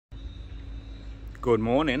Good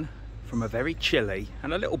morning from a very chilly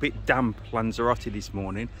and a little bit damp Lanzarote this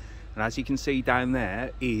morning, and as you can see down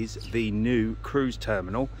there is the new cruise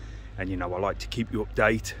terminal, and you know I like to keep you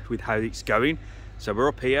updated with how it's going. So we're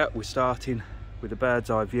up here, we're starting with a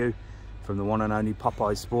bird's eye view from the one and only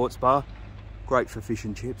Popeye's Sports Bar. Great for fish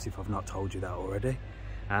and chips if I've not told you that already.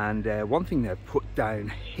 And one thing they've put down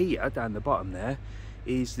here, down the bottom there,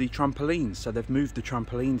 is the trampolines. So they've moved the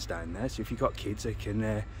trampolines down there, so if you've got kids they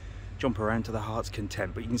can jump around to the heart's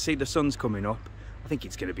content. But you can see the sun's coming up. I think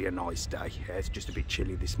it's going to be a nice day. Yeah, it's just a bit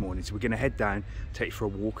chilly this morning, so we're going to head down, take you for a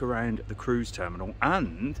walk around the cruise terminal,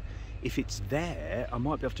 and if it's there I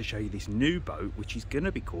might be able to show you this new boat, which is going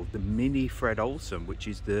to be called the Mini Fred Olsen, which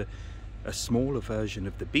is a smaller version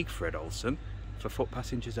of the big Fred Olsen for foot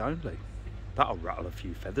passengers only. That'll rattle a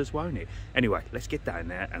few feathers, won't it? Anyway, let's get down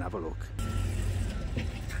there and have a look.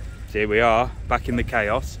 So here we are, back in the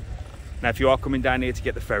chaos. Now if you are coming down here to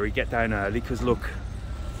get the ferry, get down early, because look,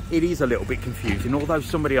 it is a little bit confusing, although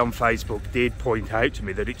somebody on Facebook did point out to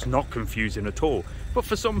me that it's not confusing at all. But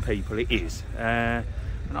for some people it is. And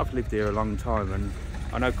I've lived here a long time, and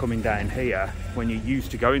I know coming down here, when you're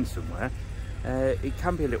used to going somewhere, it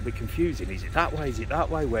can be a little bit confusing. Is it that way? Is it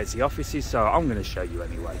that way? Where's the offices? So I'm going to show you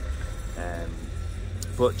anyway.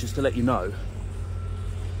 But just to let you know,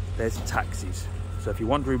 there's the taxis. So if you're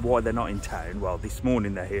wondering why they're not in town, well, this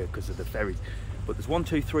morning they're here because of the ferries. But there's 1,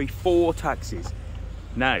 2, 3, 4 taxis.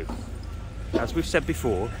 Now, as we've said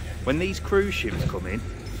before, when these cruise ships come in,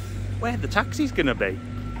 where are the taxis going to be?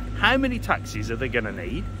 How many taxis are they going to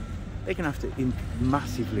need? They're going to have to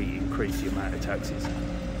massively increase the amount of taxis. So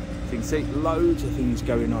you can see loads of things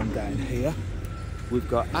going on down here. We've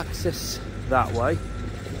got access that way.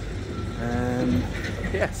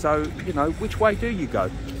 Yeah, so, you know, which way do you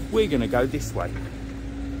go? We're going to go this way.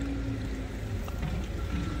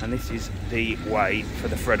 And this is the way for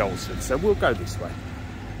the Fred Olsen, so we'll go this way.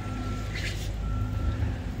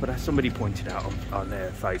 But as somebody pointed out on their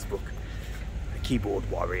Facebook, a keyboard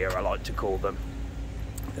warrior I like to call them,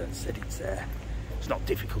 that said it's not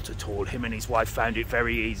difficult at all. Him and his wife found it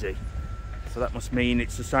very easy. So that must mean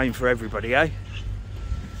it's the same for everybody, eh?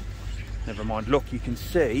 Never mind, look, you can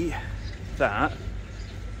see that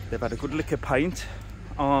they've had a good lick of paint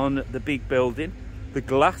on the big building. The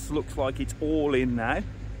glass looks like it's all in now,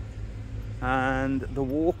 and the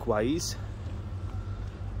walkways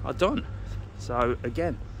are done. So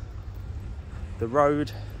again, the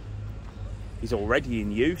road is already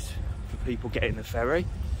in use for people getting the ferry,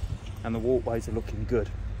 and the walkways are looking good.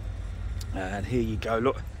 And here you go,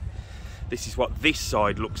 look, this is what this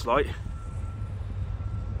side looks like.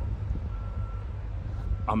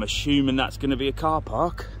 I'm assuming that's going to be a car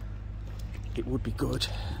park. It would be good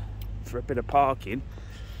for a bit of parking.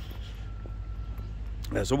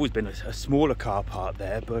 There's always been a smaller car park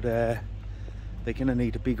there, but they're going to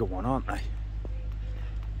need a bigger one, aren't they?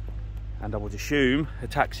 And I would assume a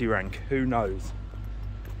taxi rank, who knows?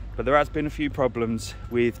 But there has been a few problems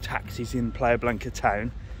with taxis in Playa Blanca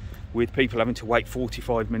town, with people having to wait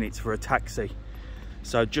 45 minutes for a taxi.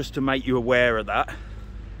 So just to make you aware of that.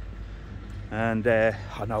 And I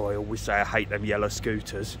know I always say I hate them yellow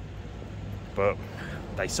scooters, but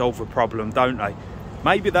they solve a problem, don't they?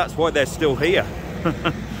 Maybe that's why they're still here.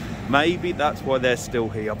 Maybe that's why they're still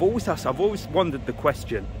here. I've always wondered the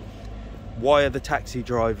question, why are the taxi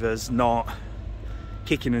drivers not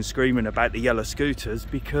kicking and screaming about the yellow scooters?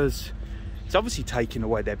 Because it's obviously taking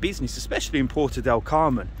away their business, especially in Porto del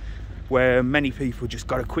Carmen, where many people just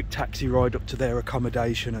got a quick taxi ride up to their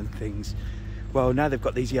accommodation and things. Well, now they've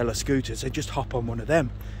got these yellow scooters, they just hop on one of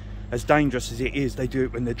them. As dangerous as it is, they do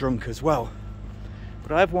it when they're drunk as well.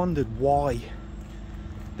 But I've wondered why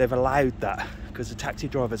they've allowed that, because the taxi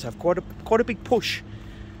drivers have quite a big push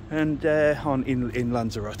and in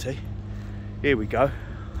Lanzarote. Here we go.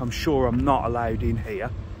 I'm sure I'm not allowed in here,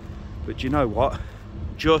 but you know what?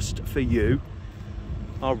 Just for you,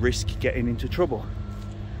 I'll risk getting into trouble.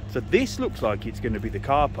 So this looks like it's going to be the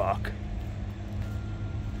car park.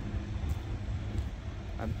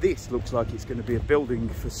 And this looks like it's going to be a building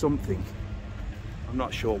for something. I'm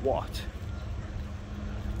not sure what.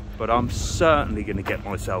 But I'm certainly going to get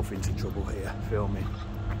myself into trouble here filming.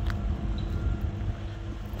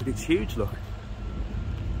 But it's huge, look.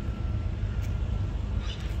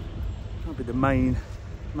 That'll be the main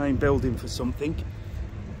building for something.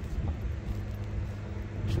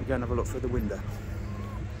 Should we go and have a look through the window?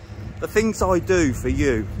 The things I do for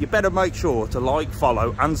you, you better make sure to like,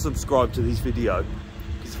 follow and subscribe to this video.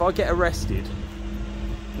 Because if I get arrested,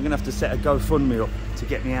 I'm going to have to set a GoFundMe up to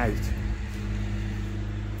get me out.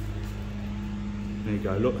 There you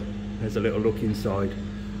go, look, there's a little look inside.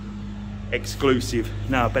 Exclusive.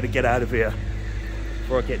 Now I better get out of here.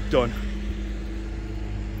 before I get done.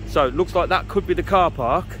 So it looks like that could be the car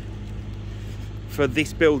park for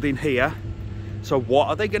this building here. So what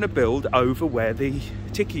are they going to build over where the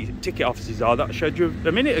ticket offices are that I showed you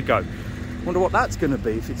a minute ago? Wonder what that's going to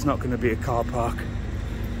be if it's not going to be a car park.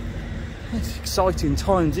 It's exciting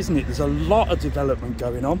times, isn't it? There's a lot of development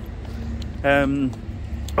going on.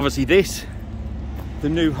 Obviously this, the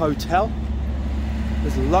new hotel,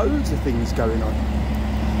 there's loads of things going on.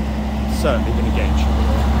 Certainly going to get in trouble there.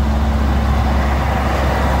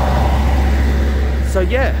 So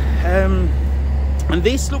yeah, and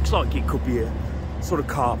this looks like it could be a sort of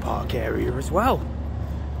car park area as well.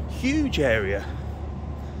 Huge area.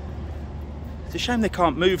 It's a shame they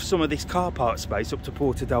can't move some of this car park space up to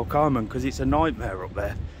Porta del Carmen because it's a nightmare up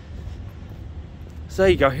there. So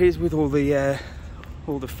there you go, here's with all the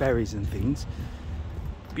ferries and things.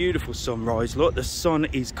 Beautiful sunrise, look, the sun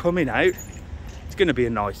is coming out. It's going to be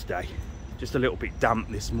a nice day. Just a little bit damp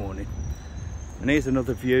this morning. And here's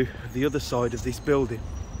another view of the other side of this building.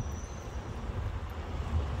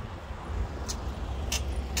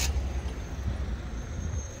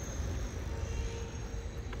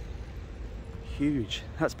 Huge.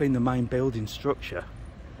 That's been the main building structure.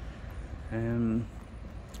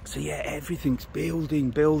 So yeah, everything's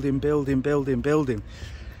building.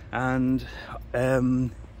 And I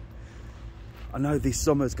know this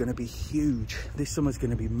summer's going to be huge. This summer's going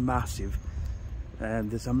to be massive.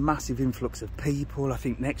 There's a massive influx of people. I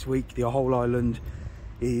think next week the whole island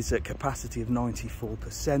is at capacity of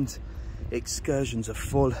 94%. Excursions are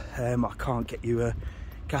full. I can't get you a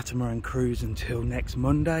catamaran cruise until next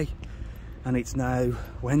Monday, and it's now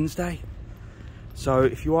Wednesday. So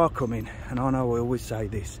if you are coming, and I know I always say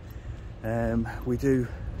this, we do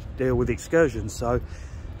deal with excursions, so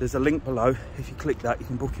there's a link below. If you click that, you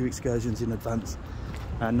can book your excursions in advance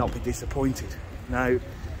and not be disappointed. Now,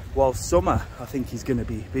 while summer I think is going to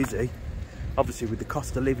be busy, obviously with the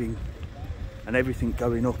cost of living and everything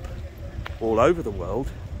going up all over the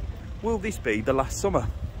world, will this be the last summer?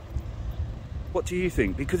 What do you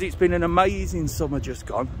think? Because it's been an amazing summer just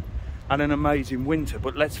gone and an amazing winter,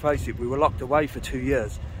 but let's face it, we were locked away for 2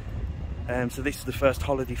 years, so this is the first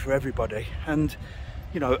holiday for everybody. And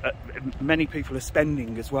you know, many people are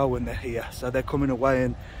spending as well when they're here, so they're coming away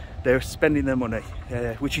and they're spending their money,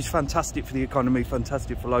 which is fantastic for the economy,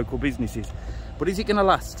 fantastic for local businesses. But is it going to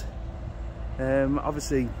last?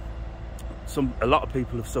 Obviously a lot of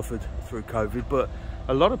people have suffered through COVID, but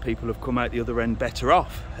a lot of people have come out the other end better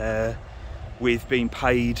off, with being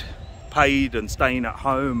paid and staying at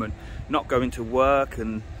home and not going to work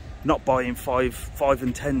and not buying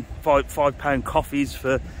 £5 coffees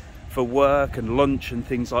for work and lunch and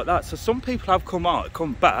things like that. So some people have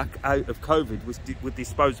come back out of COVID with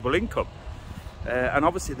disposable income, and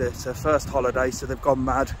obviously it's their first holiday, so they've gone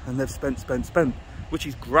mad and they've spent, which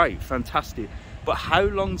is great, fantastic. But how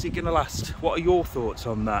long is it going to last? What are your thoughts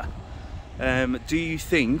on that? Do you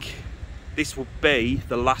think this will be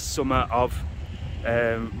the last summer of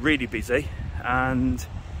really busy, and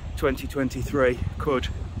 2023 could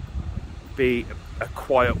be a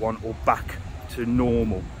quiet one or back to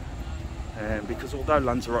normal? Because although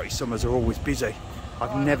Lanzarote summers are always busy,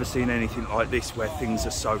 I've never seen anything like this where things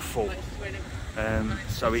are so full.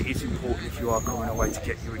 So it is important, if you are coming away, to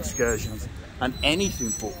get your excursions and anything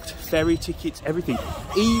booked, ferry tickets, everything.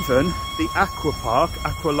 Even the aqua park,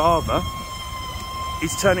 Aqua Lava,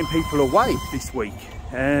 is turning people away this week.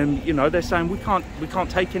 You know, they're saying we can't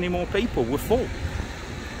take any more people, we're full.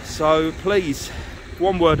 So please,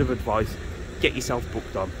 one word of advice, get yourself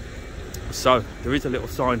booked on. So there is a little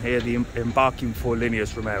sign here, the embarking for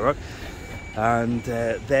Líneas Romero, and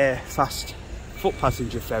their fast foot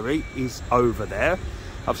passenger ferry is over there.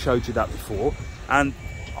 I've showed you that before, and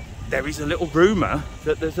there is a little rumour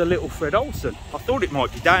that there's a little Fred Olsen. I thought it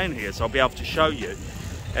might be down here, so I'll be able to show you,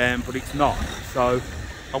 but it's not. So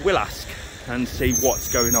I will ask and see what's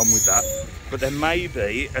going on with that. But there may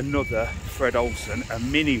be another Fred Olsen, a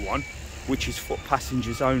mini one, which is foot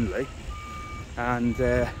passengers only. And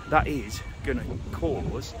that is going to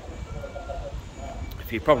cause a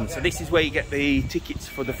few problems. So this is where you get the tickets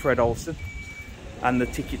for the Fred Olsen and the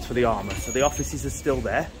tickets for the Armour. So the offices are still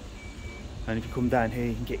there, and if you come down here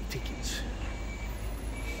you can get your tickets.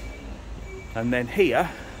 And then here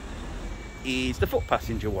is the foot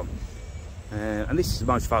passenger one, and this is the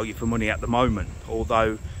most value for money at the moment,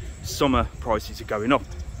 although summer prices are going up.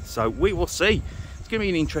 So we will see. It's going to be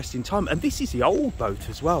an interesting time. And this is the old boat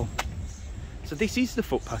as well. So this is the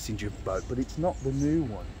foot passenger boat, but it's not the new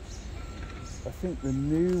one. I think the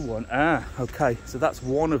new one, okay, so that's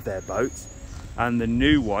one of their boats, and the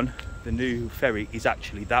new one, the new ferry, is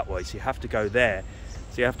actually that way, so you have to go there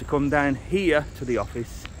So you have to come down here to the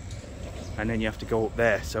office, and then you have to go up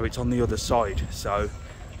there, so it's on the other side. So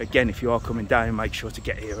again, if you are coming down, make sure to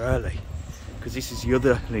get here early, because this is the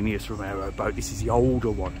other Linnaeus Romero boat. This is the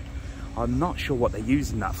older one. I'm not sure what they're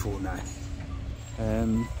using that for now.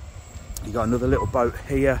 You got another little boat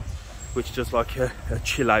here, which does like a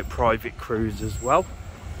chill out private cruise as well.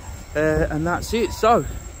 And that's it. So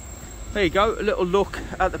there you go, a little look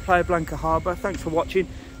at the Playa Blanca harbour. Thanks for watching.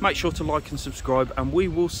 Make sure to like and subscribe, and we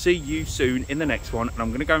will see you soon in the next one. And I'm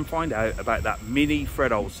going to go and find out about that mini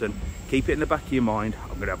Fred Olsen. Keep it in the back of your mind.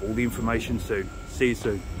 I'm going to have all the information soon. See you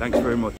soon. Thanks very much.